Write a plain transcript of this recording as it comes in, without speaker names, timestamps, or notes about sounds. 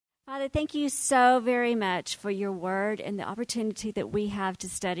Father, thank you so very much for your word and the opportunity that we have to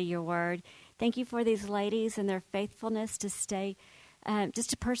study your word. Thank you for these ladies and their faithfulness to stay, just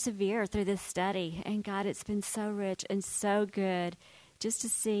to persevere through this study. And God, it's been so rich and so good just to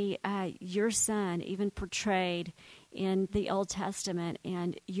see your son even portrayed in the Old Testament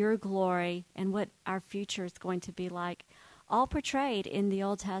and your glory and what our future is going to be like, all portrayed in the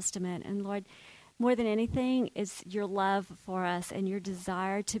Old Testament. And Lord, more than anything is your love for us and your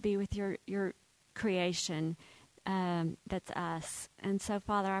desire to be with your creation. That's us. And so,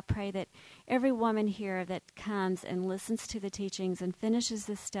 Father, I pray that every woman here that comes and listens to the teachings and finishes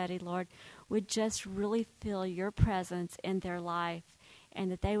this study, Lord, would just really feel your presence in their life,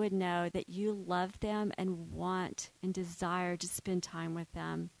 and that they would know that you love them and want and desire to spend time with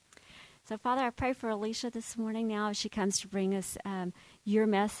them. So, Father, I pray for Alicia this morning now as she comes to bring us your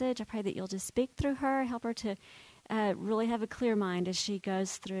message. I pray that you'll just speak through her, help her to really have a clear mind as she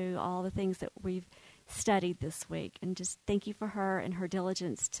goes through all the things that we've studied this week. And just thank you for her and her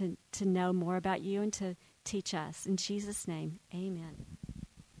diligence to know more about you and to teach us. In Jesus' name, amen.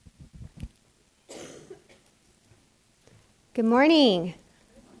 Good morning.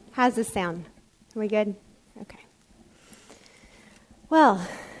 How's this sound? Are we good? Okay. Well,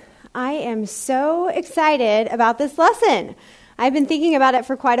 I am so excited about this lesson. I've been thinking about it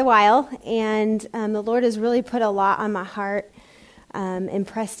for quite a while, and the Lord has really put a lot on my heart,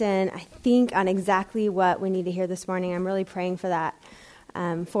 impressed in, I think, on exactly what we need to hear this morning. I'm really praying for that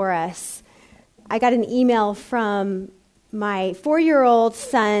for us. I got an email from my 4-year-old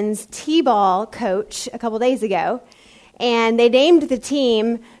son's T-ball coach a couple days ago, and they named the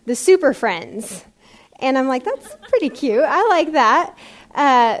team the Super Friends. And I'm like, that's pretty cute. I like that.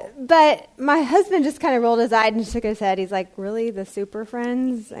 But my husband just kind of rolled his eyes and shook his head. He's like, really, the Super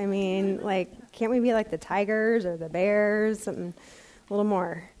Friends? I mean, like, can't we be like the Tigers or the Bears? Something a little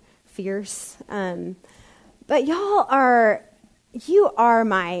more fierce. But you are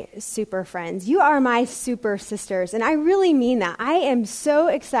my super friends. You are my super sisters. And I really mean that. I am so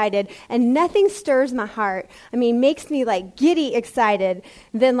excited, and nothing stirs my heart. I mean, makes me like giddy excited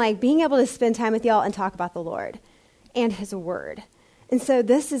than like being able to spend time with y'all and talk about the Lord and his word. And so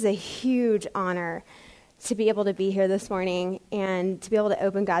this is a huge honor to be able to be here this morning and to be able to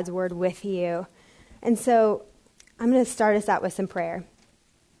open God's word with you. And so I'm going to start us out with some prayer.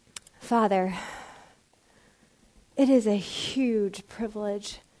 Father, it is a huge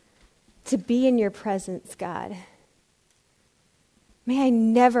privilege to be in your presence, God. May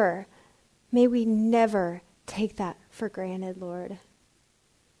we never take that for granted, Lord.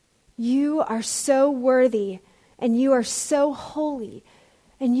 You are so worthy, and you are so holy,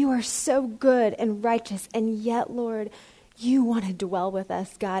 and you are so good and righteous, and yet, Lord, you want to dwell with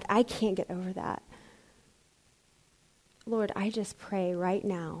us, God. I can't get over that. Lord, I just pray right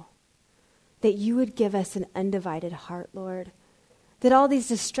now that you would give us an undivided heart, Lord. That all these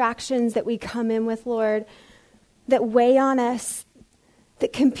distractions that we come in with, Lord, that weigh on us,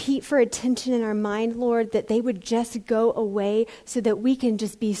 that compete for attention in our mind, Lord, that they would just go away so that we can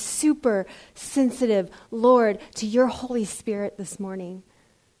just be super sensitive, Lord, to your Holy Spirit this morning.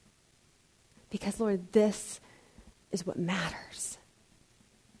 Because, Lord, this is what matters.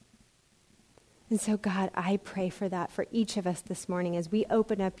 And so, God, I pray for that for each of us this morning as we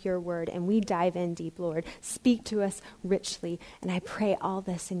open up your word and we dive in deep, Lord. Speak to us richly. And I pray all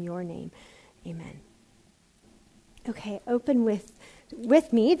this in your name. Amen. Okay, open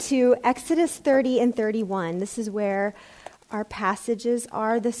with me to Exodus 30 and 31. This is where our passages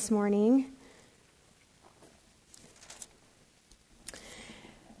are this morning.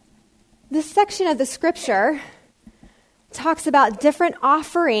 This section of the scripture talks about different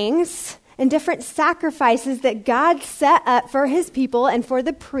offerings and different sacrifices that God set up for his people and for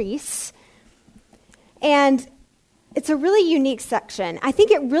the priests. And it's a really unique section. I think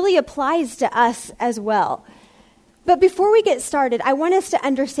it really applies to us as well. But before we get started, I want us to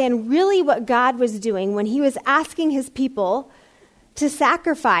understand really what God was doing when he was asking his people to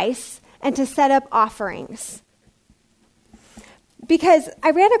sacrifice and to set up offerings. Because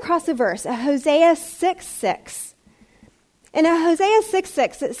I ran across a verse, Hosea 6:6. In Hosea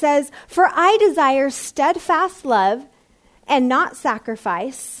 6:6, it says, "For I desire steadfast love and not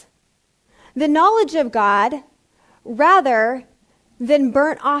sacrifice, the knowledge of God rather than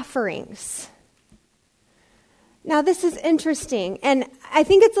burnt offerings." Now, this is interesting, and I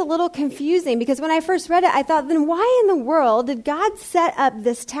think it's a little confusing because when I first read it, I thought, then why in the world did God set up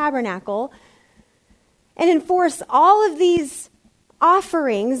this tabernacle and enforce all of these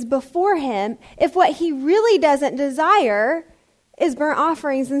offerings before him if what he really doesn't desire is burnt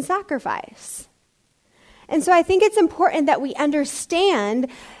offerings and sacrifice? And so I think it's important that we understand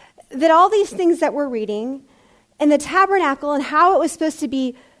that all these things that we're reading and the tabernacle and how it was supposed to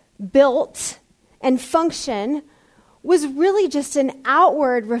be built and function was really just an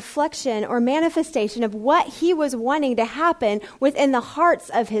outward reflection or manifestation of what he was wanting to happen within the hearts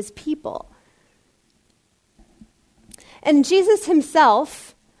of his people. And Jesus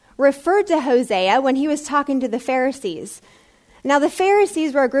himself referred to Hosea when he was talking to the Pharisees. Now, the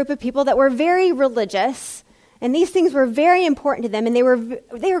Pharisees were a group of people that were very religious, and these things were very important to them, and they were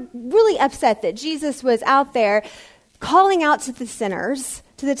really upset that Jesus was out there calling out to the sinners,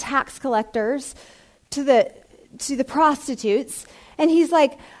 to the tax collectors, to the prostitutes, and he's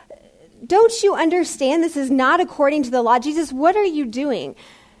like, don't you understand this is not according to the law? Jesus, what are you doing?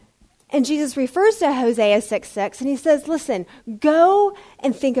 And Jesus refers to Hosea 6:6, and he says, listen, go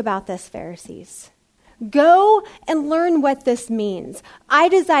and think about this, Pharisees. Go and learn what this means. I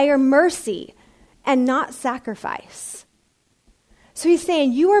desire mercy and not sacrifice. So he's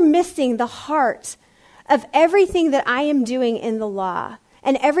saying, you are missing the heart of everything that I am doing in the law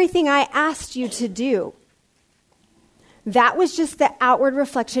and everything I asked you to do. That was just the outward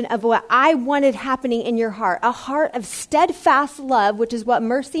reflection of what I wanted happening in your heart, a heart of steadfast love, which is what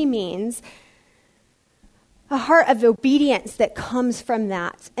mercy means, a heart of obedience that comes from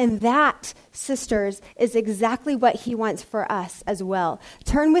that. And that, sisters, is exactly what he wants for us as well.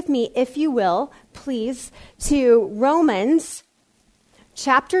 Turn with me, if you will, please, to Romans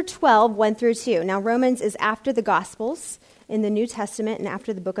chapter 12, 1 through 2. Now, Romans is after the Gospels in the New Testament and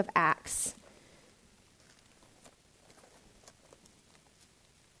after the book of Acts.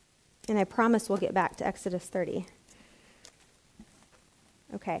 And I promise we'll get back to Exodus 30.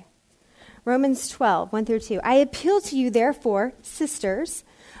 Okay. Romans 12, 1 through 2. I appeal to you, therefore, sisters,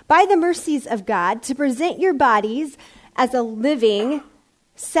 by the mercies of God, to present your bodies as a living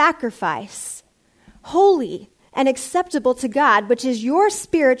sacrifice, holy and acceptable to God, which is your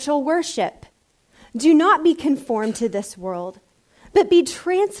spiritual worship. Do not be conformed to this world, but be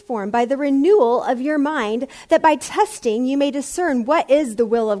transformed by the renewal of your mind, that by testing you may discern what is the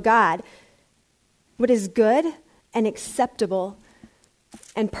will of God, what is good and acceptable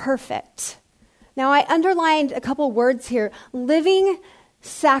and perfect. Now, I underlined a couple words here. Living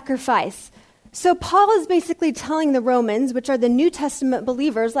sacrifice. So Paul is basically telling the Romans, which are the New Testament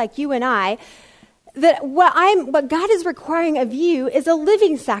believers like you and I, that what God is requiring of you is a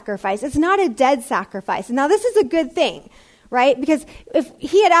living sacrifice. It's not a dead sacrifice. Now, this is a good thing, right? Because if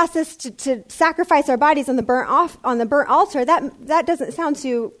he had asked us to sacrifice our bodies on the burnt altar, that doesn't sound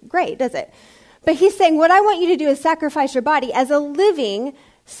too great, does it? But he's saying, what I want you to do is sacrifice your body as a living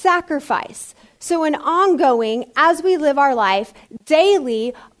sacrifice. So an ongoing, as we live our life,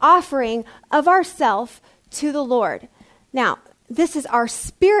 daily offering of ourself to the Lord. Now, this is our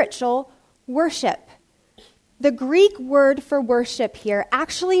spiritual worship. The Greek word for worship here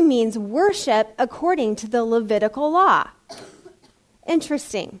actually means worship according to the Levitical law.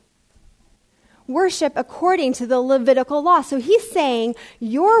 Interesting. Worship according to the Levitical law. So he's saying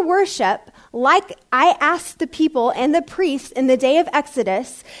your worship, like I asked the people and the priests in the day of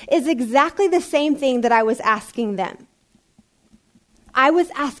Exodus, is exactly the same thing that I was asking them. I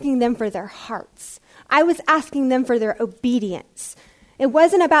was asking them for their hearts. I was asking them for their obedience. It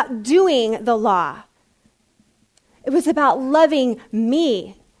wasn't about doing the law. It was about loving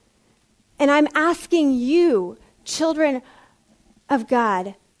me. And I'm asking you, children of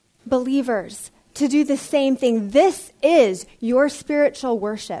God, believers, to do the same thing. This is your spiritual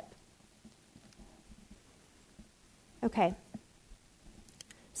worship. Okay.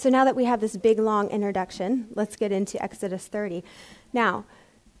 So now that we have this big, long introduction, let's get into Exodus 30. Now,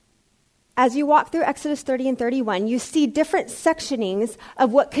 as you walk through Exodus 30 and 31, you see different sectionings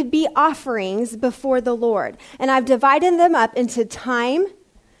of what could be offerings before the Lord. And I've divided them up into time,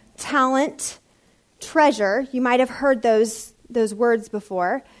 talent, treasure. You might have heard those words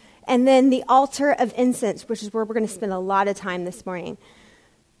before. And then the altar of incense, which is where we're going to spend a lot of time this morning.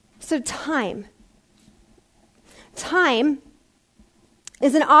 So time. Time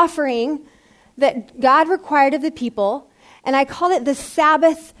is an offering that God required of the people, and I call it the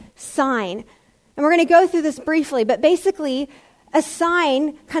Sabbath sign. And we're going to go through this briefly, but basically a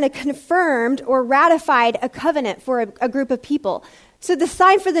sign kind of confirmed or ratified a covenant for a group of people. So the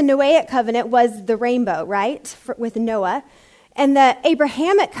sign for the Noahic covenant was the rainbow, right, with Noah. And the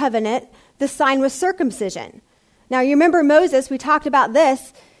Abrahamic covenant, the sign was circumcision. Now, you remember Moses, we talked about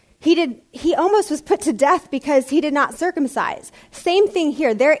this. He almost was put to death because he did not circumcise. Same thing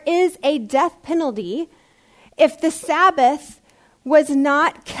here. There is a death penalty if the Sabbath was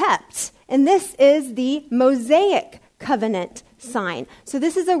not kept. And this is the Mosaic covenant sign. So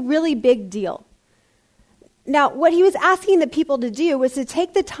this is a really big deal. Now, what he was asking the people to do was to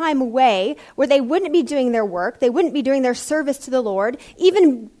take the time away where they wouldn't be doing their work, they wouldn't be doing their service to the Lord,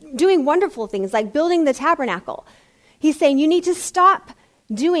 even doing wonderful things like building the tabernacle. He's saying you need to stop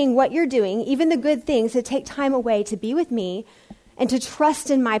doing what you're doing, even the good things, to take time away to be with me and to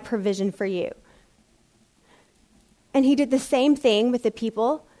trust in my provision for you. And he did the same thing with the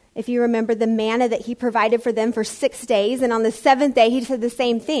people. If you remember the manna that he provided for them for 6 days, and on the seventh day, he said the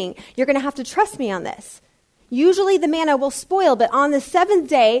same thing. You're going to have to trust me on this. Usually the manna will spoil, but on the seventh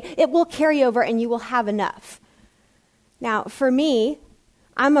day, it will carry over and you will have enough. Now, for me,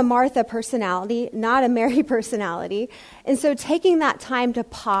 I'm a Martha personality, not a Mary personality. And so taking that time to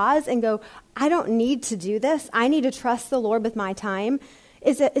pause and go, I don't need to do this. I need to trust the Lord with my time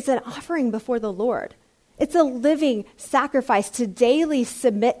is an offering before the Lord. It's a living sacrifice to daily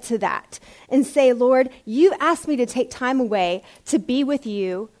submit to that and say, Lord, you asked me to take time away to be with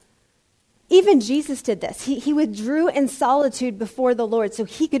you. Even Jesus did this. He withdrew in solitude before the Lord so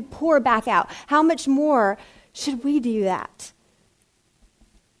he could pour back out. How much more should we do that?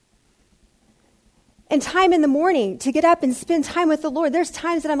 And time in the morning to get up and spend time with the Lord. There's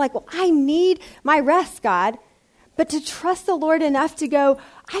times that I'm like, well, I need my rest, God. But to trust the Lord enough to go,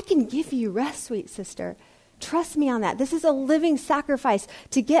 I can give you rest, sweet sister. Trust me on that. This is a living sacrifice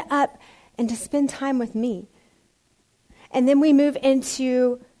to get up and to spend time with me. And then we move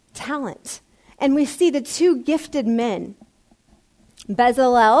into talent. And we see the two gifted men,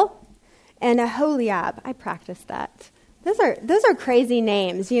 Bezalel and Aholiab. I practiced that. Those are crazy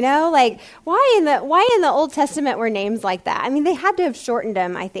names, you know? Like, why in the Old Testament were names like that? I mean, they had to have shortened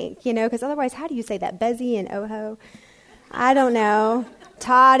them, I think, you know, because otherwise, how do you say that? Bezzy and Oho? I don't know.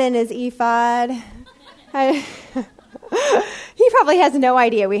 Todd and his ephod. He probably has no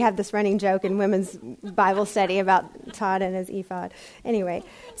idea we have this running joke in women's Bible study about Todd and his ephod. Anyway,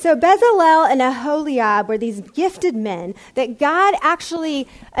 so Bezalel and Aholiab were these gifted men that God actually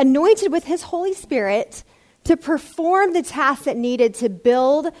anointed with his Holy Spirit to perform the task that needed to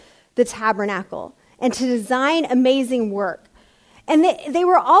build the tabernacle and to design amazing work. And they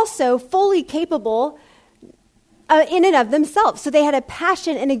were also fully capable in and of themselves. So they had a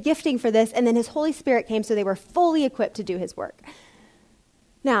passion and a gifting for this, and then his Holy Spirit came, so they were fully equipped to do his work.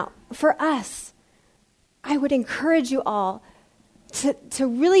 Now, for us, I would encourage you all to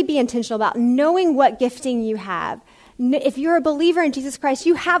really be intentional about knowing what gifting you have. If you're a believer in Jesus Christ,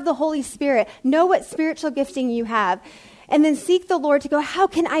 you have the Holy Spirit. Know what spiritual gifting you have. And then seek the Lord to go, how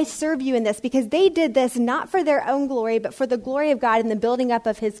can I serve you in this? Because they did this not for their own glory, but for the glory of God and the building up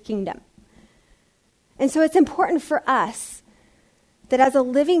of his kingdom. And so it's important for us that as a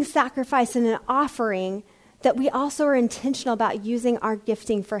living sacrifice and an offering, that we also are intentional about using our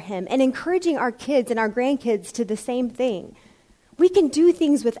gifting for him and encouraging our kids and our grandkids to the same thing. We can do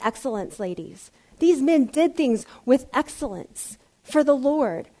things with excellence, ladies. These men did things with excellence for the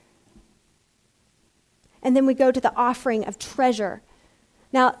Lord. And then we go to the offering of treasure.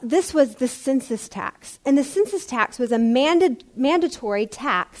 Now, this was the census tax. And the census tax was a mandatory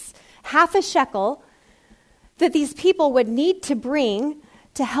tax, half a shekel, that these people would need to bring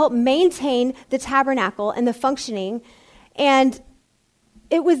to help maintain the tabernacle and the functioning. And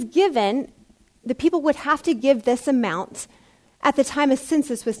it was given, the people would have to give this amount at the time a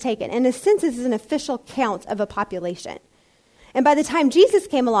census was taken. And a census is an official count of a population. And by the time Jesus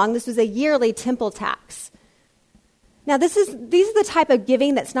came along, this was a yearly temple tax. Now, these are the type of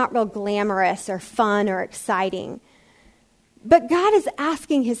giving that's not real glamorous or fun or exciting. But God is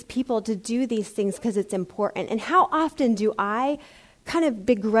asking his people to do these things because it's important. And how often do I kind of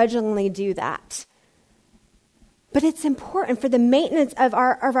begrudgingly do that? But it's important for the maintenance of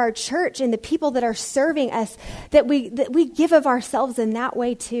our church and the people that are serving us that we give of ourselves in that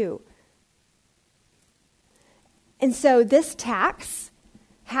way too. And so this tax,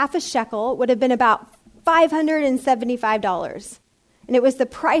 half a shekel, would have been about $575. And it was the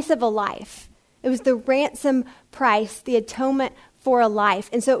price of a life. It was the ransom price, the atonement for a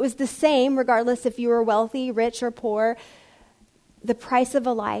life. And so it was the same, regardless if you were wealthy, rich, or poor. The price of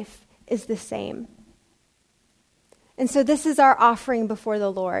a life is the same. And so this is our offering before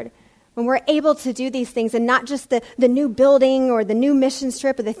the Lord. When we're able to do these things, and not just the new building or the new mission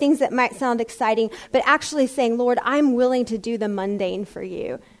trip or the things that might sound exciting, but actually saying, Lord, I'm willing to do the mundane for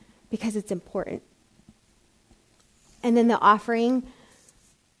you because it's important. And then the offering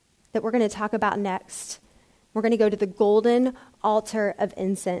that we're going to talk about next, we're going to go to the golden altar of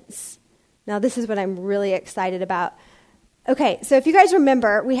incense. Now, this is what I'm really excited about. Okay, so if you guys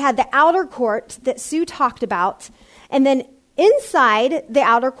remember, we had the outer court that Sue talked about, and then inside the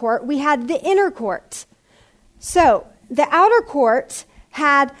outer court, we had the inner court. So the outer court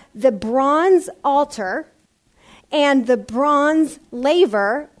had the bronze altar and the bronze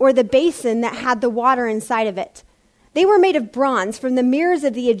laver, or the basin that had the water inside of it. They were made of bronze from the mirrors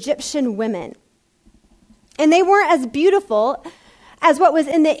of the Egyptian women. And they weren't as beautiful as what was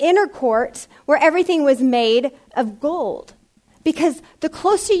in the inner court, where everything was made of gold. Because the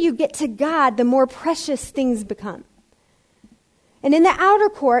closer you get to God, the more precious things become. And in the outer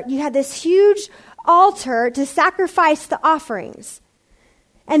court, you had this huge altar to sacrifice the offerings.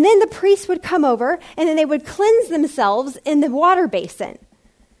 And then the priests would come over, and then they would cleanse themselves in the water basin.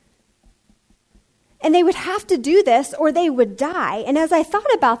 And they would have to do this or they would die. And as I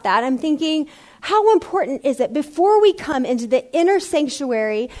thought about that, I'm thinking, how important is it before we come into the inner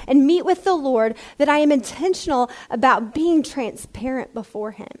sanctuary and meet with the Lord that I am intentional about being transparent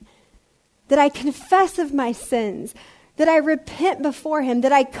before him, that I confess of my sins, that I repent before him,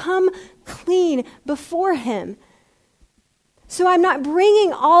 that I come clean before him. So I'm not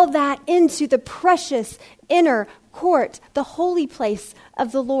bringing all that into the precious inner court, the holy place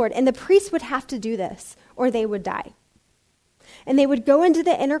of the Lord. And the priests would have to do this or they would die. And they would go into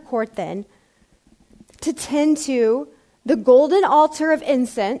the inner court then to tend to the golden altar of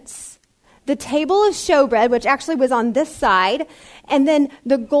incense, the table of showbread, which actually was on this side, and then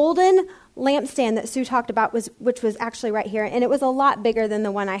the golden lampstand that Sue talked about, which was actually right here, and it was a lot bigger than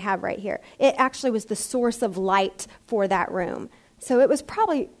the one I have right here. It actually was the source of light for that room. So it was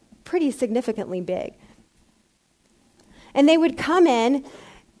probably pretty significantly big. And they would come in,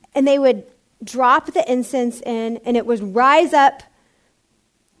 and they would drop the incense in, and it would rise up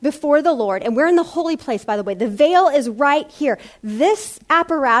before the Lord. And we're in the holy place, by the way. The veil is right here. This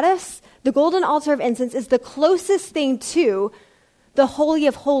apparatus, the golden altar of incense, is the closest thing to the Holy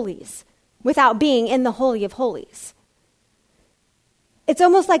of Holies without being in the Holy of Holies. It's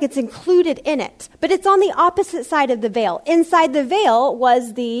almost like it's included in it, but it's on the opposite side of the veil. Inside the veil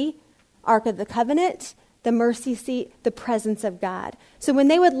was the Ark of the Covenant, the mercy seat, the presence of God. So when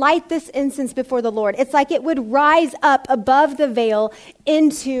they would light this incense before the Lord, it's like it would rise up above the veil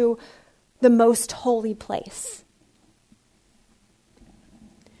into the most holy place.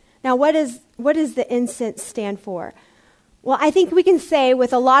 Now, what does the incense stand for? Well, I think we can say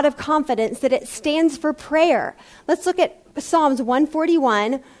with a lot of confidence that it stands for prayer. Let's look at Psalms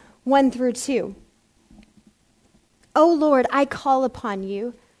 141, 1 through 2. O Lord, I call upon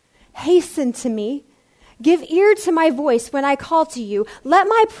you. Hasten to me. Give ear to my voice when I call to you. Let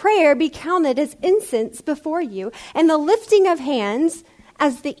my prayer be counted as incense before you, and the lifting of hands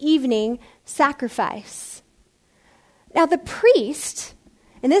as the evening sacrifice. Now the priest,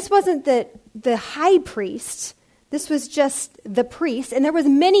 and this wasn't the high priest, this was just the priest, and there was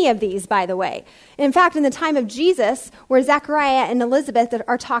many of these, by the way. In fact, in the time of Jesus, where Zechariah and Elizabeth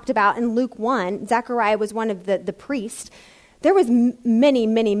are talked about in Luke 1, Zechariah was one of the priests. There was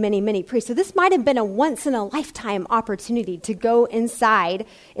many priests. So this might have been a once-in-a-lifetime opportunity to go inside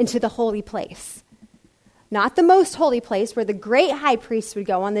into the holy place. Not the most holy place where the great high priest would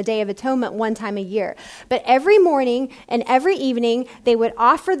go on the Day of Atonement one time a year. But every morning and every evening, they would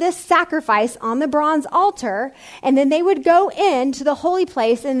offer this sacrifice on the bronze altar, and then they would go into the holy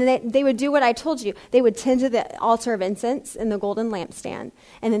place, and they would do what I told you. They would tend to the altar of incense and the golden lampstand,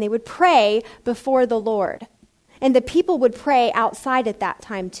 and then they would pray before the Lord. And the people would pray outside at that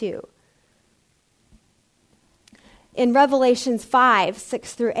time too. In Revelations 5,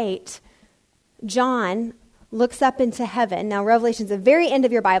 6 through 8, John looks up into heaven. Now, Revelation's the very end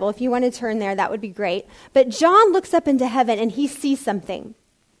of your Bible. If you want to turn there, that would be great. But John looks up into heaven and he sees something.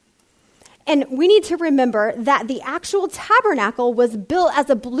 And we need to remember that the actual tabernacle was built as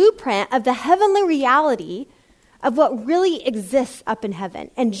a blueprint of the heavenly reality of what really exists up in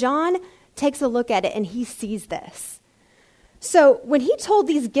heaven. And John takes a look at it and he sees this. So when he told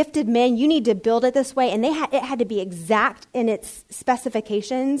these gifted men, you need to build it this way, and it had to be exact in its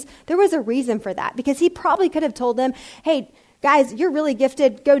specifications, there was a reason for that, because he probably could have told them, hey, guys, you're really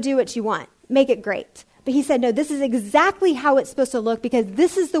gifted. Go do what you want. Make it great. But he said, no, this is exactly how it's supposed to look, because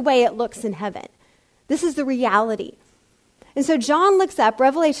this is the way it looks in heaven. This is the reality. And so John looks up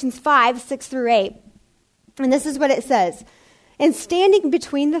Revelations 5, 6 through 8, and this is what it says. And standing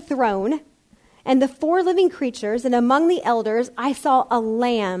between the throne and the four living creatures and among the elders, I saw a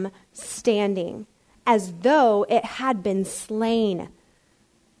lamb standing as though it had been slain.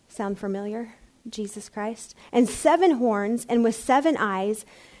 Sound familiar? Jesus Christ. And 7 horns and with 7 eyes,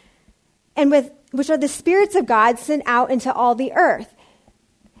 and which are the spirits of God sent out into all the earth.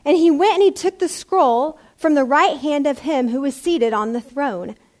 And he went and he took the scroll from the right hand of him who was seated on the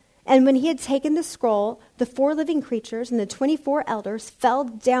throne. And when he had taken the scroll, the 4 living creatures and the 24 elders fell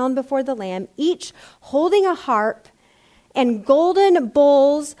down before the Lamb, each holding a harp and golden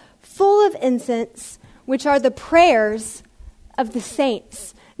bowls full of incense, which are the prayers of the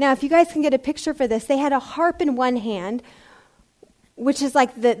saints. Now, if you guys can get a picture for this, they had a harp in one hand, which is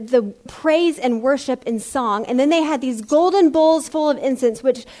like the praise and worship and song. And then they had these golden bowls full of incense,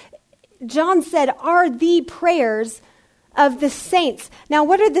 which John said are the prayers of the saints. Now,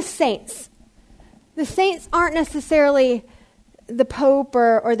 what are the saints? The saints aren't necessarily the Pope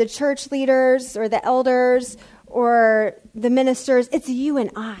or the church leaders or the elders or the ministers. It's you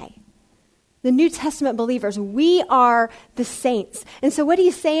and I. The New Testament believers, we are the saints. And so what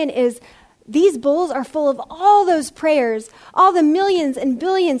he's saying is these bowls are full of all those prayers, all the millions and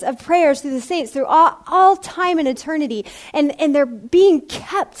billions of prayers through the saints, through all time and eternity. And they're being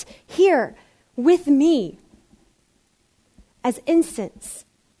kept here with me as incense.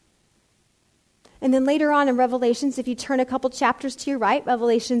 And then later on in Revelations, if you turn a couple chapters to your right,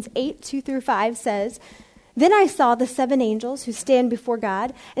 Revelations 8, 2-5 says, "Then I saw the 7 angels who stand before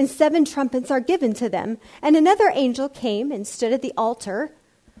God, and 7 trumpets are given to them. And another angel came and stood at the altar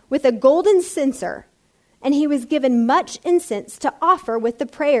with a golden censer, and he was given much incense to offer with the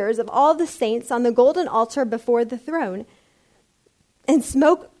prayers of all the saints on the golden altar before the throne. And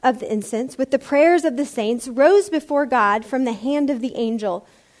smoke of the incense with the prayers of the saints rose before God from the hand of the angel.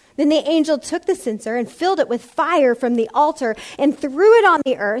 Then the angel took the censer and filled it with fire from the altar and threw it on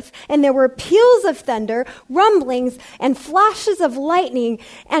the earth, and there were peals of thunder, rumblings, and flashes of lightning,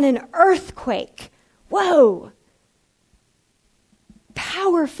 and an earthquake." Whoa!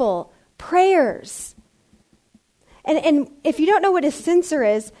 Powerful prayers. And if you don't know what a censer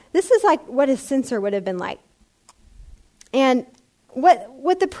is, this is like what a censer would have been like. And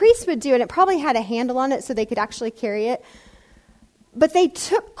what the priest would do, and it probably had a handle on it so they could actually carry it, but they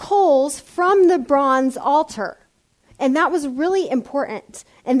took coals from the bronze altar. And that was really important.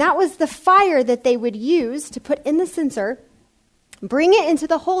 And that was the fire that they would use to put in the censer, bring it into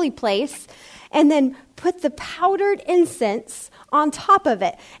the holy place, and then put the powdered incense on top of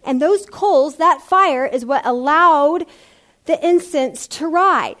it. And those coals, that fire, is what allowed the incense to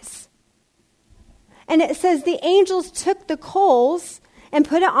rise. And it says the angels took the coals and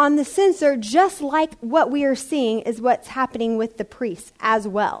put it on the censer, just like what we are seeing is what's happening with the priests as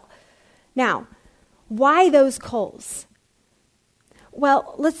well. Now, why those coals?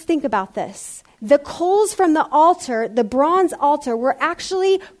 Well, let's think about this. The coals from the altar, the bronze altar, were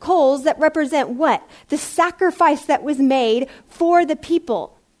actually coals that represent what? The sacrifice that was made for the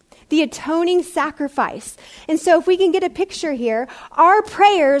people. The atoning sacrifice. And so if we can get a picture here, our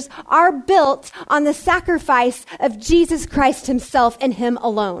prayers are built on the sacrifice of Jesus Christ himself and him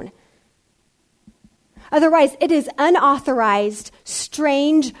alone. Otherwise, it is unauthorized,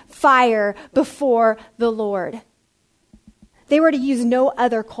 strange fire before the Lord. They were to use no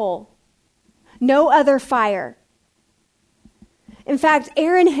other coal, no other fire. In fact,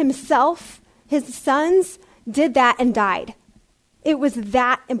 Aaron himself, his sons, did that and died. It was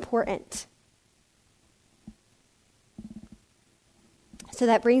that important. So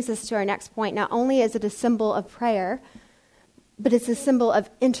that brings us to our next point. Not only is it a symbol of prayer, but it's a symbol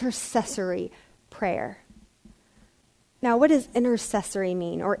of intercessory prayer. Now, what does intercessory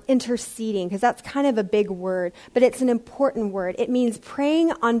mean, or interceding? Because that's kind of a big word, but it's an important word. It means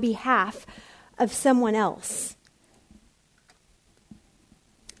praying on behalf of someone else.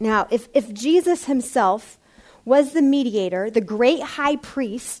 Now, if Jesus himself was the mediator, the great high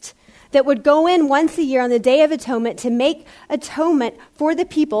priest that would go in once a year on the Day of Atonement to make atonement for the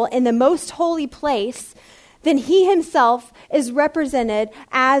people in the most holy place, then he himself is represented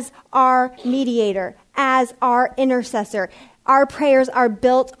as our mediator, as our intercessor. Our prayers are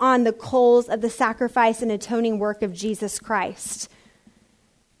built on the coals of the sacrifice and atoning work of Jesus Christ.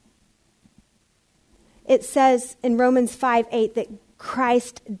 It says in Romans 5:8 that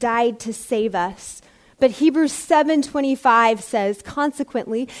Christ died to save us. But Hebrews 7:25 says,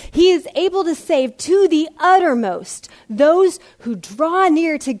 consequently, he is able to save to the uttermost those who draw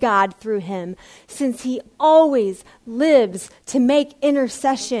near to God through him, since he always lives to make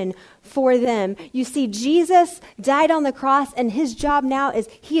intercession for them. You see, Jesus died on the cross, and his job now is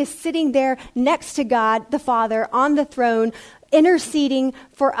he is sitting there next to God, the Father, on the throne, interceding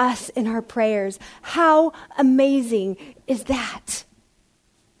for us in our prayers. How amazing is that?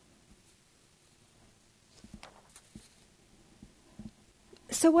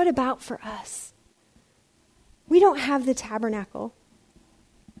 So what about for us? We don't have the tabernacle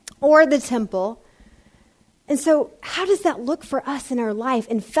or the temple. And so how does that look for us in our life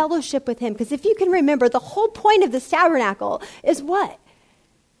in fellowship with him? Because if you can remember, the whole point of this tabernacle is what?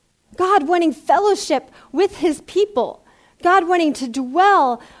 God wanting fellowship with his people. God wanting to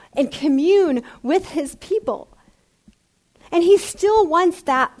dwell and commune with his people. And he still wants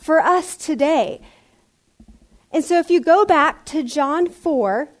that for us today. And so if you go back to John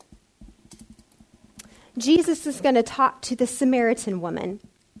 4, Jesus is going to talk to the Samaritan woman.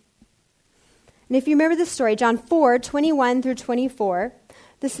 And if you remember the story, John 4, 21 through 24,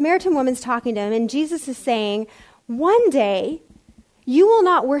 the Samaritan woman's talking to him, and Jesus is saying, one day you will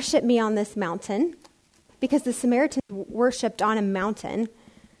not worship me on this mountain, because the Samaritans worshipped on a mountain.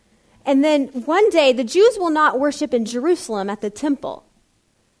 And then one day the Jews will not worship in Jerusalem at the temple.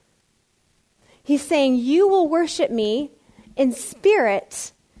 He's saying, you will worship me in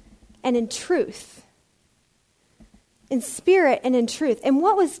spirit and in truth. In spirit and in truth. And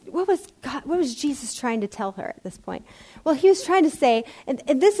what was Jesus trying to tell her at this point? Well, he was trying to say, and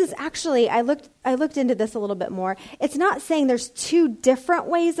this is actually, I looked into this a little bit more. It's not saying there's two different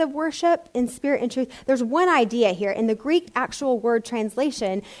ways of worship in spirit and truth. There's one idea here, and the Greek actual word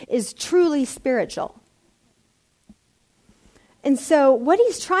translation is truly spiritual. And so what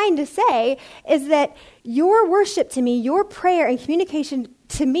he's trying to say is that your worship to me, your prayer and communication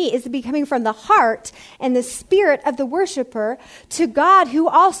to me is to be coming from the heart and the spirit of the worshiper to God, who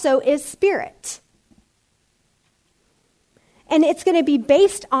also is spirit. And it's going to be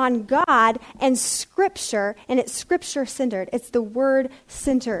based on God and Scripture, and it's Scripture-centered. It's the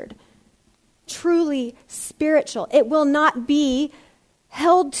Word-centered. Truly spiritual. It will not be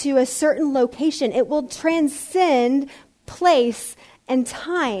held to a certain location. It will transcend place and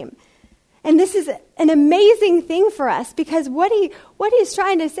time. And this is an amazing thing for us, because what he's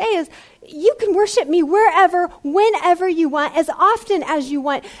trying to say is, you can worship me wherever, whenever you want, as often as you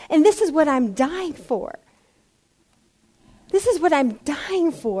want. And this is what I'm dying for. This is what I'm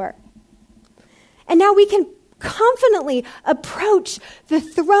dying for. And now we can confidently approach the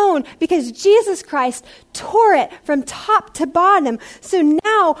throne because Jesus Christ tore it from top to bottom. So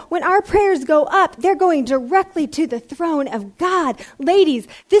now when our prayers go up, they're going directly to the throne of God. Ladies,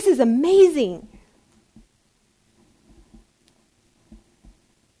 this is amazing.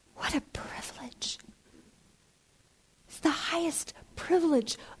 What a privilege. It's the highest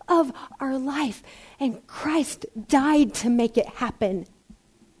privilege of our life, and Christ died to make it happen.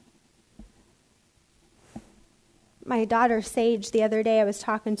 My daughter, Sage, the other day, I was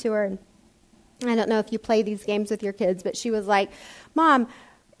talking to her, and I don't know if you play these games with your kids, but she was like, Mom,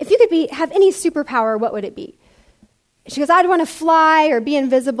 if you could have any superpower, what would it be? She goes, I'd want to fly or be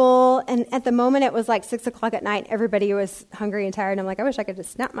invisible. And at the moment, it was like 6 o'clock at night. Everybody was hungry and tired. And I'm like, I wish I could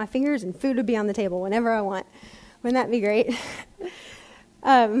just snap my fingers and food would be on the table whenever I want. Wouldn't that be great?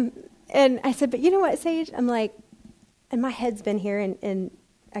 And I said, but you know what, Sage? I'm like, and my head's been here in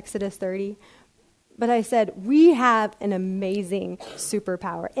Exodus 30. But I said, we have an amazing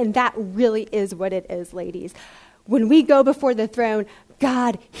superpower. And that really is what it is, ladies. When we go before the throne,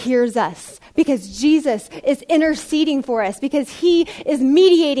 God hears us because Jesus is interceding for us, because he is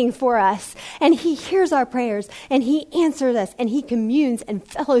mediating for us, and he hears our prayers, and he answers us, and he communes and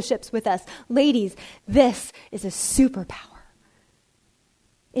fellowships with us. Ladies, this is a superpower.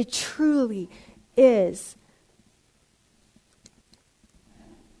 It truly is.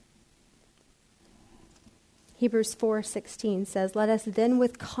 Hebrews 4:16 says, let us then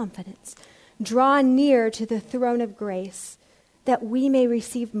with confidence draw near to the throne of grace, that we may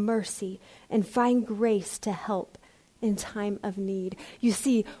receive mercy and find grace to help in time of need. You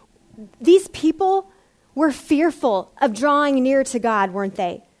see, these people were fearful of drawing near to God, weren't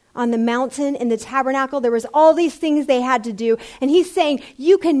they? On the mountain, in the tabernacle, there was all these things they had to do. And he's saying,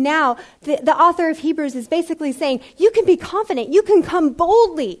 you can now, the author of Hebrews is basically saying, you can be confident, you can come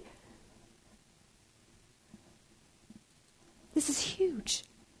boldly. This is huge.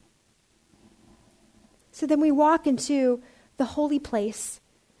 So then we walk into the holy place,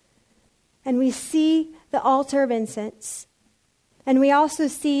 and we see the altar of incense, and we also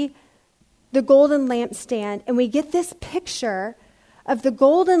see the golden lampstand, and we get this picture of the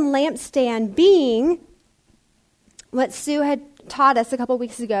golden lampstand being what Sue had taught us a couple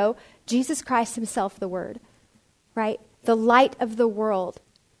weeks ago, Jesus Christ himself, the Word, right? The light of the world.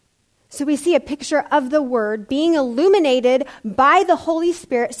 So we see a picture of the Word being illuminated by the Holy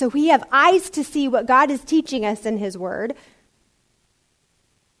Spirit, so we have eyes to see what God is teaching us in his Word.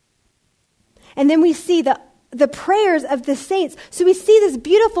 And then we see the prayers of the saints. So we see this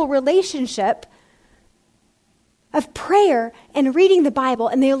beautiful relationship of prayer and reading the Bible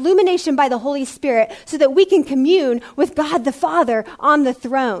and the illumination by the Holy Spirit so that we can commune with God the Father on the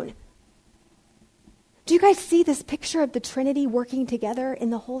throne. Do you guys see this picture of the Trinity working together in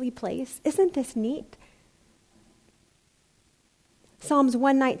the holy place? Isn't this neat? Psalms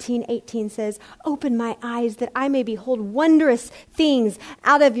 119:18 says, open my eyes that I may behold wondrous things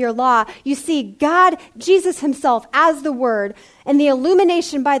out of your law. You see, God, Jesus himself as the Word, and the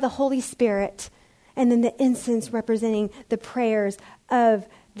illumination by the Holy Spirit. And then the incense representing the prayers of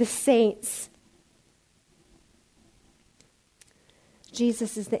the saints.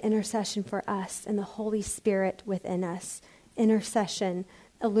 Jesus is the intercession for us and the Holy Spirit within us. Intercession,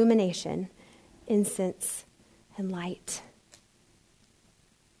 illumination, incense, and light.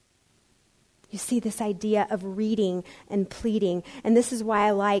 You see this idea of reading and pleading. And this is why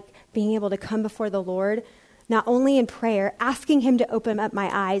I like being able to come before the Lord, not only in prayer, asking him to open up my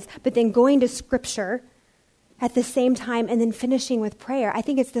eyes, but then going to Scripture at the same time and then finishing with prayer. I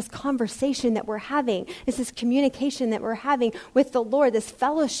think it's this conversation that we're having. It's this communication that we're having with the Lord, this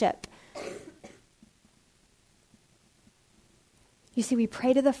fellowship. You see, we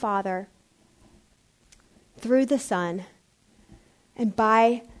pray to the Father through the Son and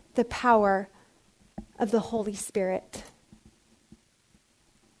by the power of the Holy Spirit.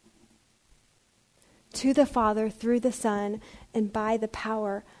 To the Father through the Son and by the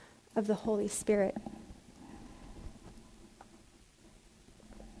power of the Holy Spirit.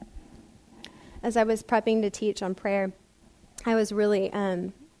 As I was prepping to teach on prayer, I was really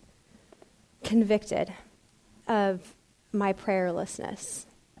convicted of my prayerlessness.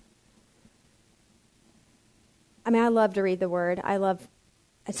 I mean, I love to read the Word. I love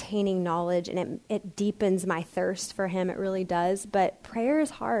attaining knowledge, and it deepens my thirst for Him. It really does. But prayer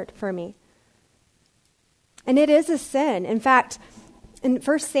is hard for me. And it is a sin. In fact, in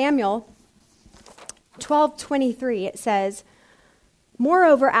 1 Samuel 12:23, it says,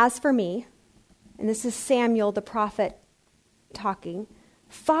 "Moreover, as for me," and this is Samuel the prophet talking,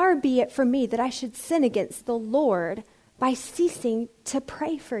 "far be it from me that I should sin against the Lord by ceasing to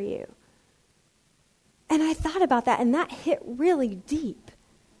pray for you." And I thought about that, and that hit really deep.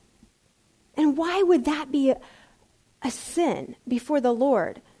 And why would that be a sin before the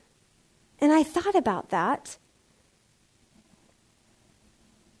Lord? And I thought about that.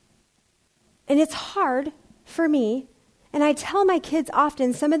 And it's hard for me. And I tell my kids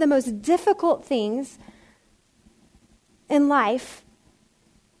often some of the most difficult things in life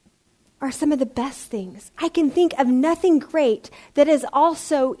are some of the best things. I can think of nothing great that is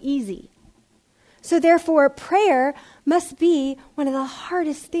also easy. So therefore, prayer must be one of the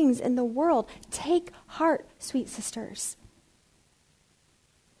hardest things in the world. Take heart, sweet sisters.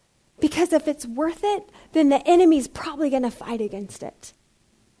 Because if it's worth it, then the enemy's probably going to fight against it.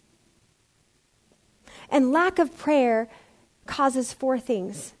 And lack of prayer causes 4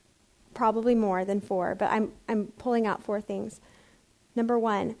 things, probably more than 4, but I'm pulling out 4 things. Number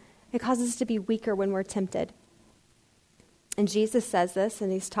 1, it causes us to be weaker when we're tempted. And Jesus says this,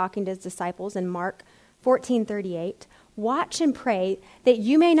 and he's talking to his disciples in Mark 14:38. "Watch and pray that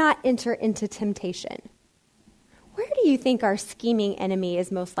you may not enter into temptation." Where do you think our scheming enemy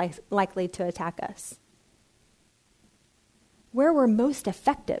is most likely to attack us? Where we're most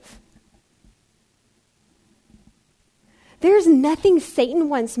effective. There's nothing Satan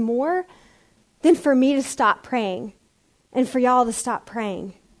wants more than for me to stop praying and for y'all to stop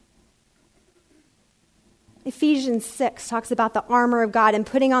praying. Ephesians 6 talks about the armor of God and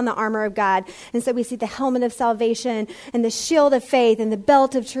putting on the armor of God. And so we see the helmet of salvation and the shield of faith and the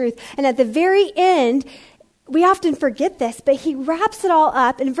belt of truth. And at the very end, we often forget this, but he wraps it all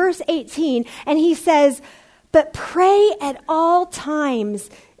up in verse 18, and he says, "But pray at all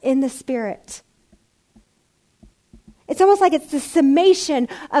times in the Spirit." It's almost like it's the summation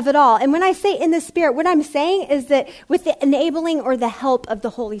of it all. And when I say in the Spirit, what I'm saying is that with the enabling or the help of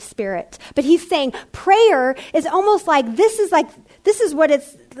the Holy Spirit. But he's saying prayer is almost like this is what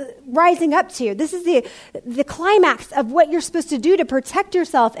it's rising up to. This is the climax of what you're supposed to do to protect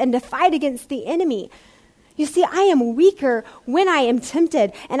yourself and to fight against the enemy. You see, I am weaker when I am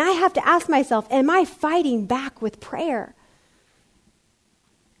tempted, and I have to ask myself, am I fighting back with prayer?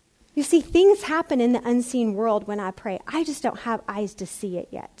 You see, things happen in the unseen world when I pray. I just don't have eyes to see it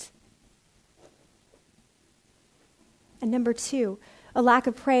yet. And number 2, a lack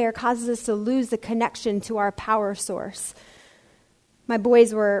of prayer causes us to lose the connection to our power source. My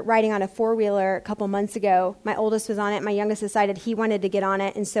boys were riding on a 4-wheeler a couple months ago. My oldest was on it. My youngest decided he wanted to get on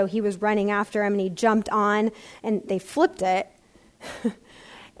it, and so he was running after him, and he jumped on, and they flipped it.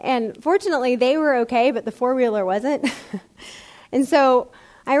 And fortunately, they were okay, but the 4-wheeler wasn't. And so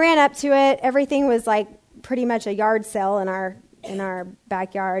I ran up to it. Everything was like pretty much a yard sale in our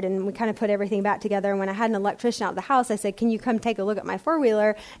backyard, and we kind of put everything back together. And when I had an electrician out of the house, I said, "Can you come take a look at my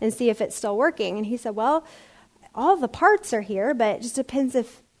 4-wheeler and see if it's still working?" And he said, "Well, all the parts are here, but it just depends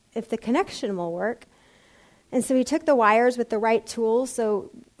if the connection will work." And so he took the wires with the right tools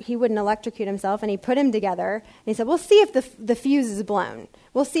so he wouldn't electrocute himself, and he put them together. And he said, "We'll see if the fuse is blown.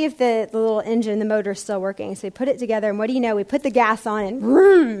 We'll see if the little engine, the motor is still working." So he put it together, and what do you know? We put the gas on, and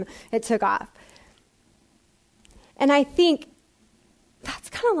vroom, it took off. And I think that's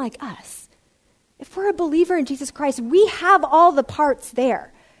kind of like us. If we're a believer in Jesus Christ, we have all the parts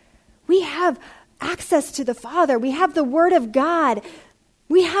there. We have access to the Father. We have the Word of God.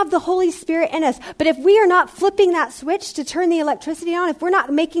 We have the Holy Spirit in us. But if we are not flipping that switch to turn the electricity on, if we're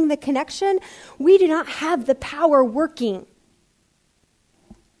not making the connection, we do not have the power working.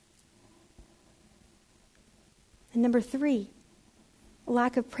 And number 3, a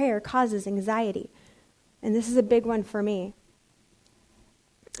lack of prayer causes anxiety. And this is a big one for me.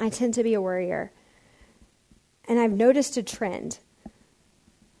 I tend to be a worrier. And I've noticed a trend.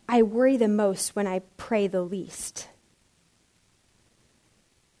 I worry the most when I pray the least.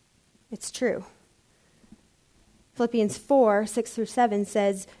 It's true. Philippians 4, 6 through 7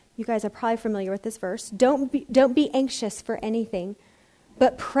 says, you guys are probably familiar with this verse, don't be anxious for anything,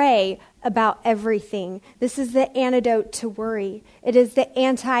 but pray about everything. This is the antidote to worry. It is the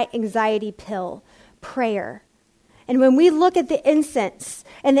anti-anxiety pill, prayer. And when we look at the incense,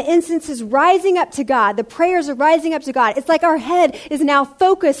 and the incense is rising up to God, the prayers are rising up to God, it's like our head is now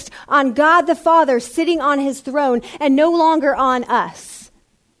focused on God the Father sitting on his throne and no longer on us.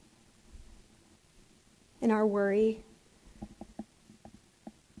 In our worry.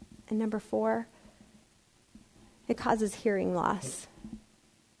 And number 4, it causes hearing loss.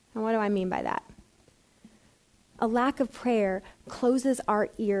 And what do I mean by that? A lack of prayer closes our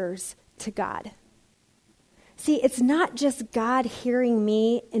ears to God. See, it's not just God hearing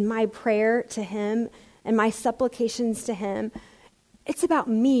me in my prayer to him and my supplications to him. It's about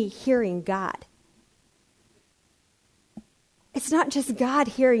me hearing God. It's not just God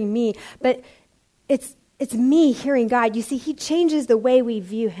hearing me, but it's me hearing God. You see, he changes the way we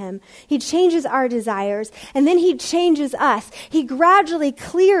view him. He changes our desires, and then he changes us. He gradually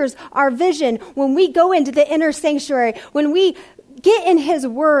clears our vision when we go into the inner sanctuary, when we get in his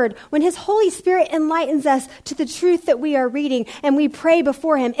word, when his Holy Spirit enlightens us to the truth that we are reading and we pray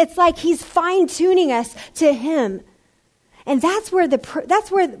before him. It's like he's fine-tuning us to him. And that's where the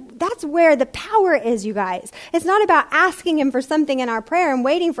power is, you guys. It's not about asking him for something in our prayer and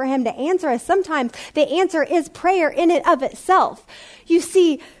waiting for him to answer us. Sometimes the answer is prayer in and of itself. You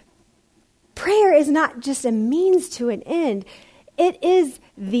see, prayer is not just a means to an end. It is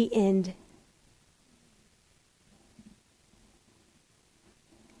the end.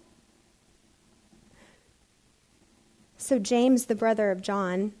 So James, the brother of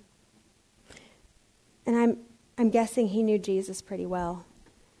John, and I'm guessing he knew Jesus pretty well.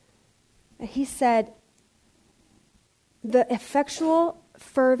 He said, the effectual,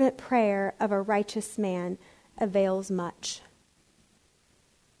 fervent prayer of a righteous man avails much.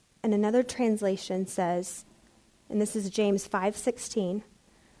 And another translation says, and this is James 5:16,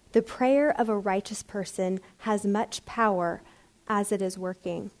 the prayer of a righteous person has much power as it is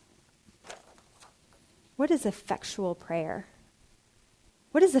working. What is effectual prayer?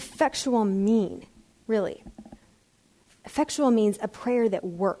 What does effectual mean, really? Effectual means a prayer that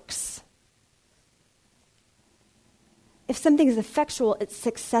works. If something is effectual, it's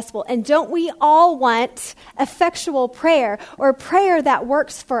successful. And don't we all want effectual prayer or prayer that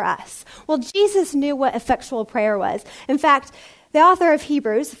works for us? Well, Jesus knew what effectual prayer was. In fact, the author of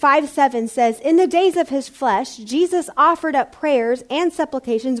Hebrews 5:7 says, in the days of his flesh, Jesus offered up prayers and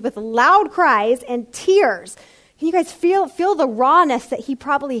supplications with loud cries and tears. Can you guys feel the rawness that he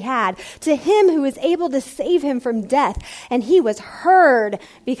probably had to him who is able to save him from death? And he was heard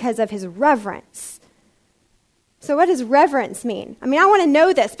because of his reverence. So what does reverence mean? I mean, I want to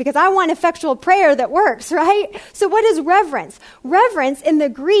know this because I want effectual prayer that works, right? So what is reverence? Reverence in the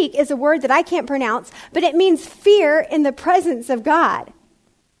Greek is a word that I can't pronounce, but it means fear in the presence of God.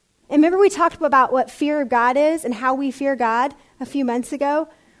 And remember we talked about what fear of God is and how we fear God a few months ago?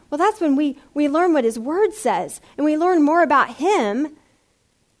 Well, that's when we learn what his word says and we learn more about him.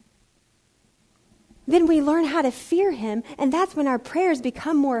 Then we learn how to fear him, and that's when our prayers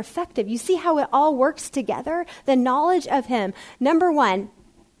become more effective. You see how it all works together? The knowledge of him. Number 1,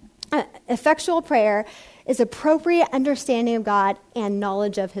 effectual prayer is appropriate understanding of God and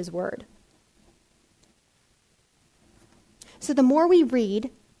knowledge of his word. So the more we read,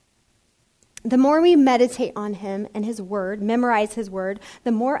 the more we meditate on him and his word, memorize his word,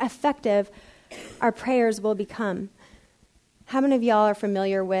 the more effective our prayers will become. How many of y'all are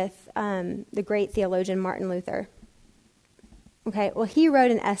familiar with the great theologian Martin Luther? Okay, well, he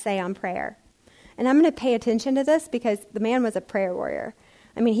wrote an essay on prayer. And I'm going to pay attention to this because the man was a prayer warrior.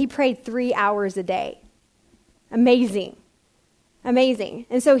 I mean, he prayed 3 hours a day. Amazing. Amazing.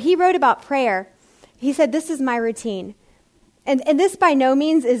 And so he wrote about prayer. He said, this is my routine. And this by no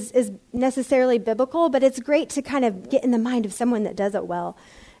means is necessarily biblical, but it's great to kind of get in the mind of someone that does it well.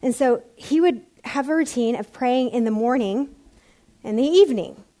 And so he would have a routine of praying in the morning and the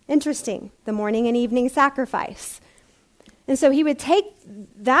evening. Interesting, the morning and evening sacrifice. And so he would take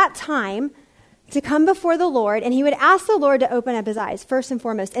that time to come before the Lord, and he would ask the Lord to open up his eyes, first and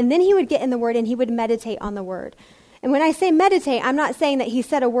foremost. And then he would get in the Word, and he would meditate on the Word. And when I say meditate, I'm not saying that he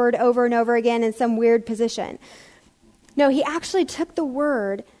said a word over and over again in some weird position. No, he actually took the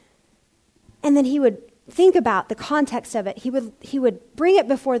Word, and then he would think about the context of it. He would bring it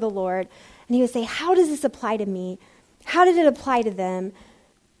before the Lord, and he would say, how does this apply to me? How did it apply to them?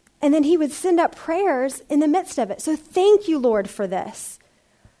 And then he would send up prayers in the midst of it. So thank you, Lord, for this.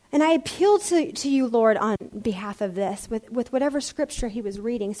 And I appeal to you, Lord, on behalf of this, with whatever scripture he was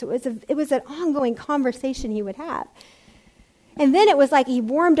reading. So it was an ongoing conversation he would have. And then it was like he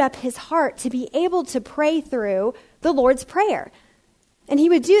warmed up his heart to be able to pray through the Lord's Prayer. And he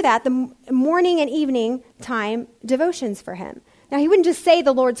would do that the morning and evening time devotions for him. Now, he wouldn't just say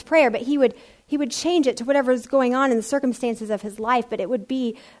the Lord's Prayer, but he would change it to whatever was going on in the circumstances of his life, but it would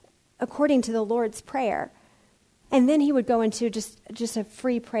be according to the Lord's Prayer. And then he would go into just a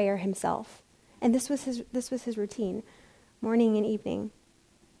free prayer himself. And this was his routine, morning and evening.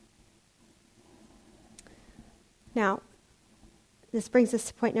 Now, this brings us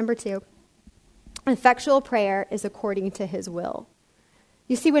to point number 2. Effectual prayer is according to his will.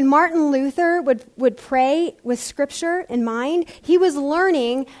 You see, when Martin Luther would pray with Scripture in mind, he was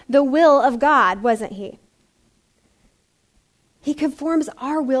learning the will of God, wasn't he? He conforms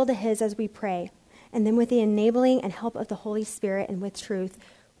our will to his as we pray. And then with the enabling and help of the Holy Spirit and with truth,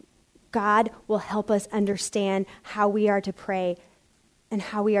 God will help us understand how we are to pray and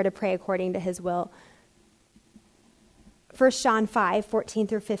how we are to pray according to his will. 1 John 5, 14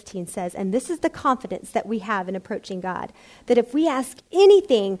 through 15 says, and this is the confidence that we have in approaching God, that if we ask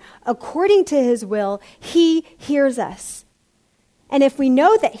anything according to his will, he hears us. And if we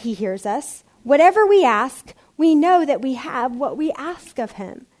know that he hears us, whatever we ask, we know that we have what we ask of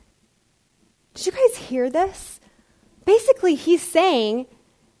him. Did you guys hear this? Basically, he's saying,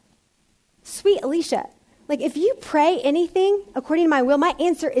 sweet Alicia, like if you pray anything according to my will, my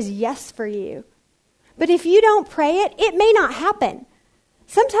answer is yes for you. But if you don't pray it, it may not happen.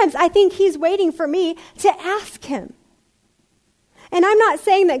 Sometimes I think he's waiting for me to ask him. And I'm not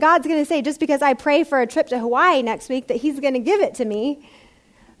saying that God's going to say just because I pray for a trip to Hawaii next week that he's going to give it to me.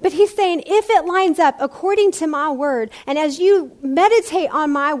 But he's saying if it lines up according to my word, and as you meditate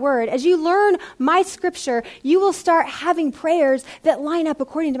on my word, as you learn my scripture, you will start having prayers that line up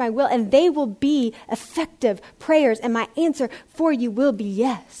according to my will, and they will be effective prayers, and my answer for you will be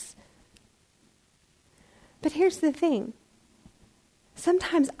yes. But here's the thing.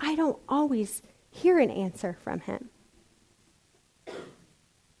 Sometimes I don't always hear an answer from him.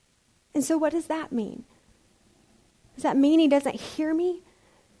 And so what does that mean? Does that mean he doesn't hear me?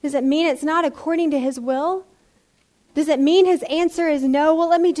 Does it mean it's not according to his will? Does it mean his answer is no? Well,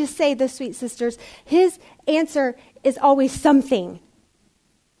 let me just say this, sweet sisters. His answer is always something.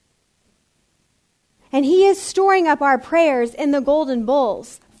 And he is storing up our prayers in the golden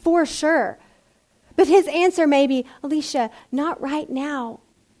bowls, for sure. But his answer may be, Alicia, not right now.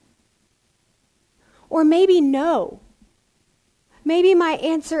 Or maybe no. Maybe my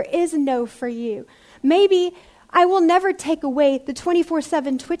answer is no for you. Maybe I will never take away the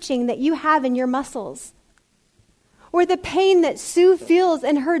 24/7 twitching that you have in your muscles, or the pain that Sue feels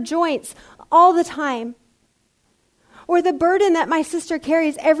in her joints all the time, or the burden that my sister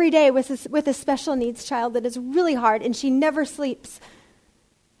carries every day with a special needs child that is really hard and she never sleeps.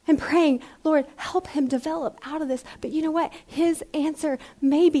 And praying, Lord, help him develop out of this. But you know what? His answer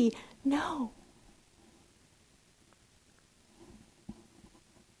may be no.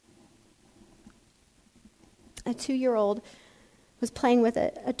 A 2-year-old was playing with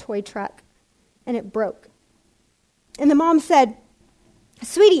a toy truck, and it broke. And the mom said,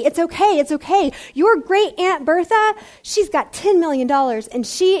 sweetie, it's okay. Your great Aunt Bertha, she's got $10 million, and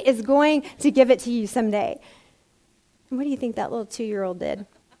she is going to give it to you someday. And what do you think that little 2-year-old did?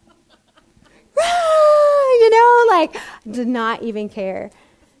 Did not even care.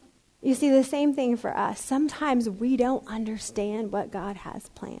 You see, the same thing for us. Sometimes we don't understand what God has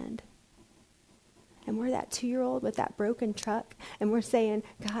planned. And we're that 2-year-old with that broken truck, and we're saying,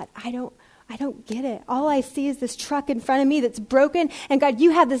 God, I don't get it. All I see is this truck in front of me that's broken, and God,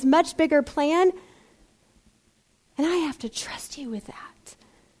 you have this much bigger plan, and I have to trust you with that.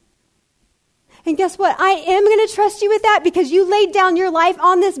 And guess what? I am going to trust you with that because you laid down your life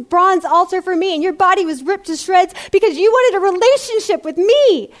on this bronze altar for me, and your body was ripped to shreds because you wanted a relationship with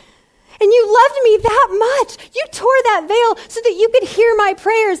me. And you loved me that much. You tore that veil so that you could hear my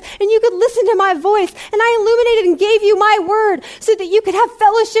prayers and you could listen to my voice. And I illuminated and gave you my word so that you could have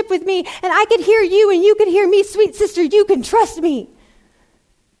fellowship with me and I could hear you and you could hear me. Sweet sister, you can trust me.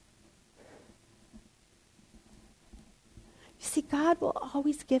 You see, God will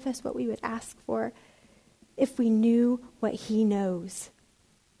always give us what we would ask for if we knew what he knows.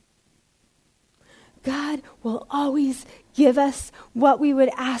 God will always give us what we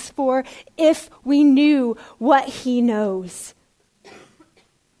would ask for if we knew what he knows.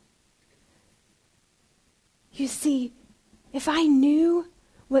 You see, if I knew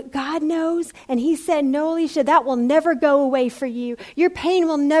what God knows, and he said, no, Alicia, that will never go away for you. Your pain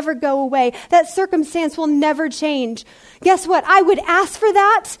will never go away. That circumstance will never change. Guess what? I would ask for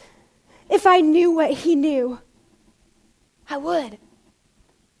that if I knew what he knew. I would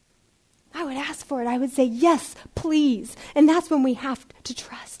ask for it. I would say, yes, please. And that's when we have to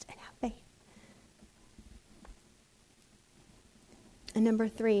trust and have faith. And number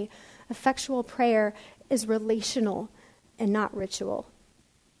 3, effectual prayer is relational and not ritual.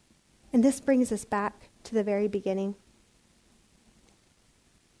 And this brings us back to the very beginning.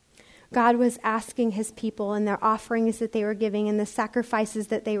 God was asking his people and their offerings that they were giving and the sacrifices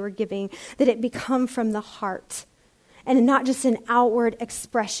that they were giving, that it become from the heart and not just an outward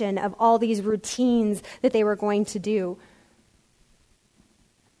expression of all these routines that they were going to do.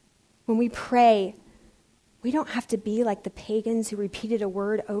 When we pray, we don't have to be like the pagans who repeated a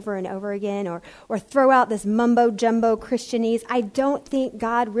word over and over again or throw out this mumbo-jumbo Christianese. I don't think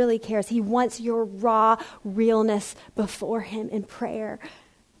God really cares. He wants your raw realness before him in prayer.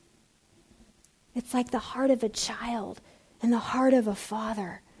 It's like the heart of a child and the heart of a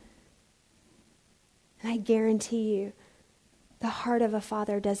father. And I guarantee you, the heart of a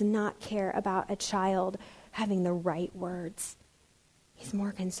father does not care about a child having the right words. He's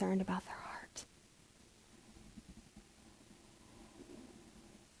more concerned about their heart.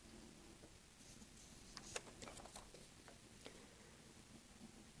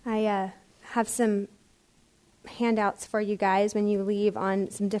 I have some handouts for you guys when you leave on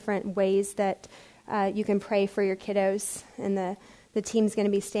some different ways that you can pray for your kiddos, and the team's going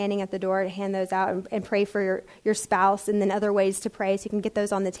to be standing at the door to hand those out and pray for your spouse, and then other ways to pray, so you can get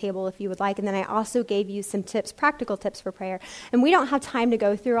those on the table if you would like. And then I also gave you some tips, practical tips for prayer. And we don't have time to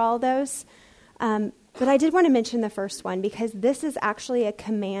go through all those, but I did want to mention the first one because this is actually a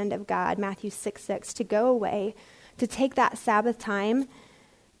command of God, Matthew 6:6, to go away, to take that Sabbath time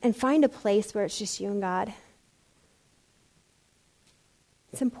and find a place where it's just you and God.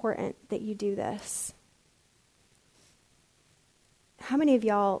 It's important that you do this. How many of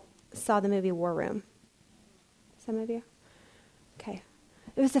y'all saw the movie War Room? Some of you? Okay.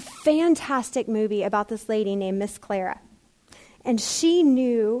 It was a fantastic movie about this lady named Miss Clara. And she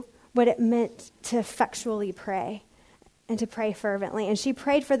knew what it meant to effectually pray and to pray fervently. And she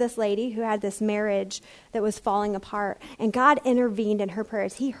prayed for this lady who had this marriage that was falling apart. And God intervened in her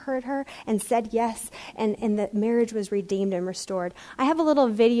prayers. He heard her and said yes, and the marriage was redeemed and restored. I have a little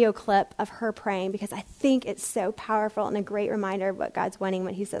video clip of her praying because I think it's so powerful and a great reminder of what God's wanting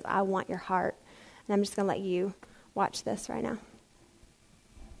when he says, I want your heart. And I'm just going to let you watch this right now.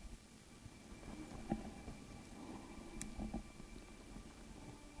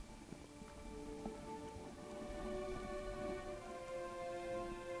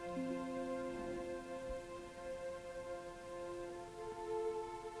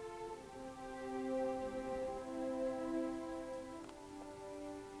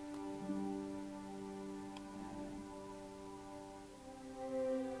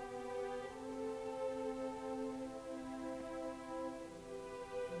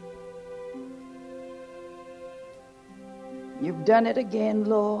 You've done it again,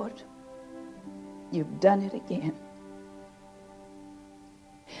 Lord. You've done it again.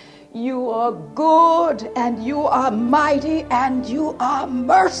 You are good and you are mighty and you are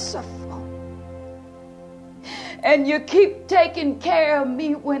merciful. And you keep taking care of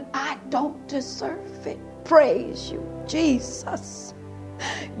me when I don't deserve it. Praise you, Jesus.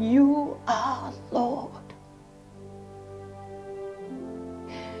 You are Lord.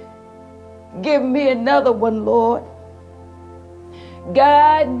 Give me another one, Lord.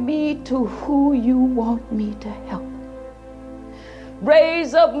 Guide me to who you want me to help.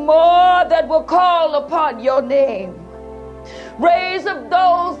 Raise up more that will call upon your name. Raise up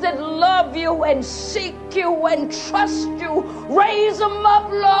those that love you and seek you and trust you. Raise them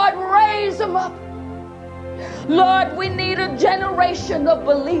up, Lord. Raise them up. Lord, we need a generation of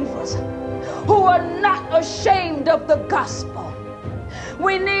believers who are not ashamed of the gospel.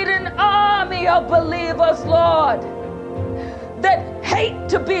 We need an army of believers, Lord, that hate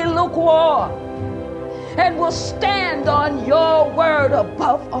to be lukewarm and will stand on your word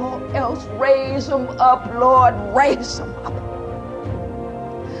above all else. Raise them up, Lord, raise them up.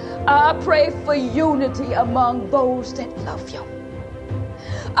 I pray for unity among those that love you.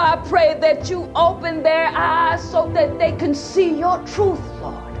 I pray that you open their eyes so that they can see your truth,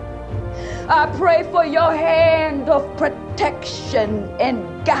 Lord. I pray for your hand of protection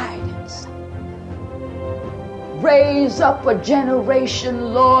and guidance. Raise up a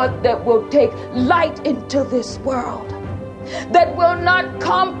generation, Lord, that will take light into this world, that will not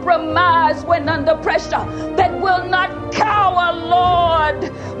compromise when under pressure, that will not cower,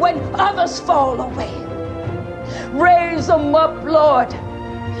 Lord, when others fall away. Raise them up, Lord,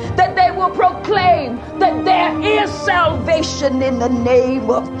 that they will proclaim that there is salvation in the name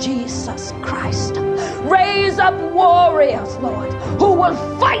of Jesus Christ. Raise up warriors, Lord, who will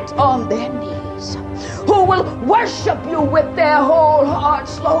fight on their knees, who will worship you with their whole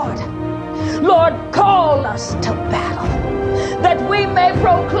hearts, Lord. Lord, call us to battle, that we may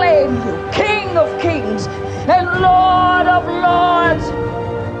proclaim you King of kings and Lord of lords.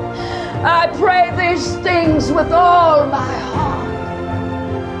 I pray these things with all my heart.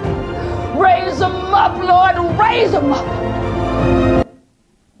 Raise them up, Lord, raise them up.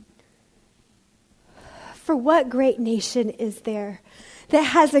 For what great nation is there that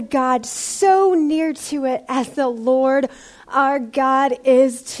has a God so near to it as the Lord our God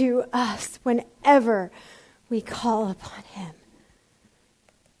is to us whenever we call upon him?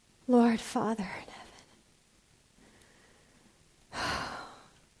 Lord, Father in heaven,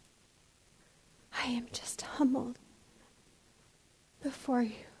 I am just humbled before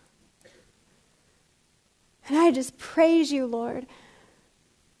you. And I just praise you, Lord.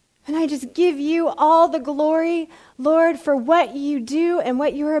 And I just give you all the glory, Lord, for what you do and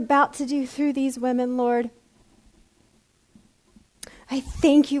what you're about to do through these women, Lord. I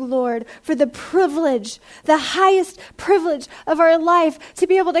thank you, Lord, for the privilege, the highest privilege of our life, to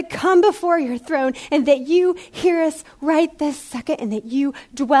be able to come before your throne and that you hear us right this second and that you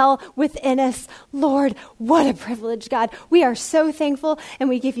dwell within us. Lord, what a privilege, God. We are so thankful and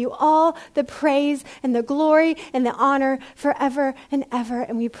we give you all the praise and the glory and the honor forever and ever.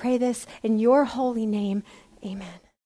 And we pray this in your holy name. Amen.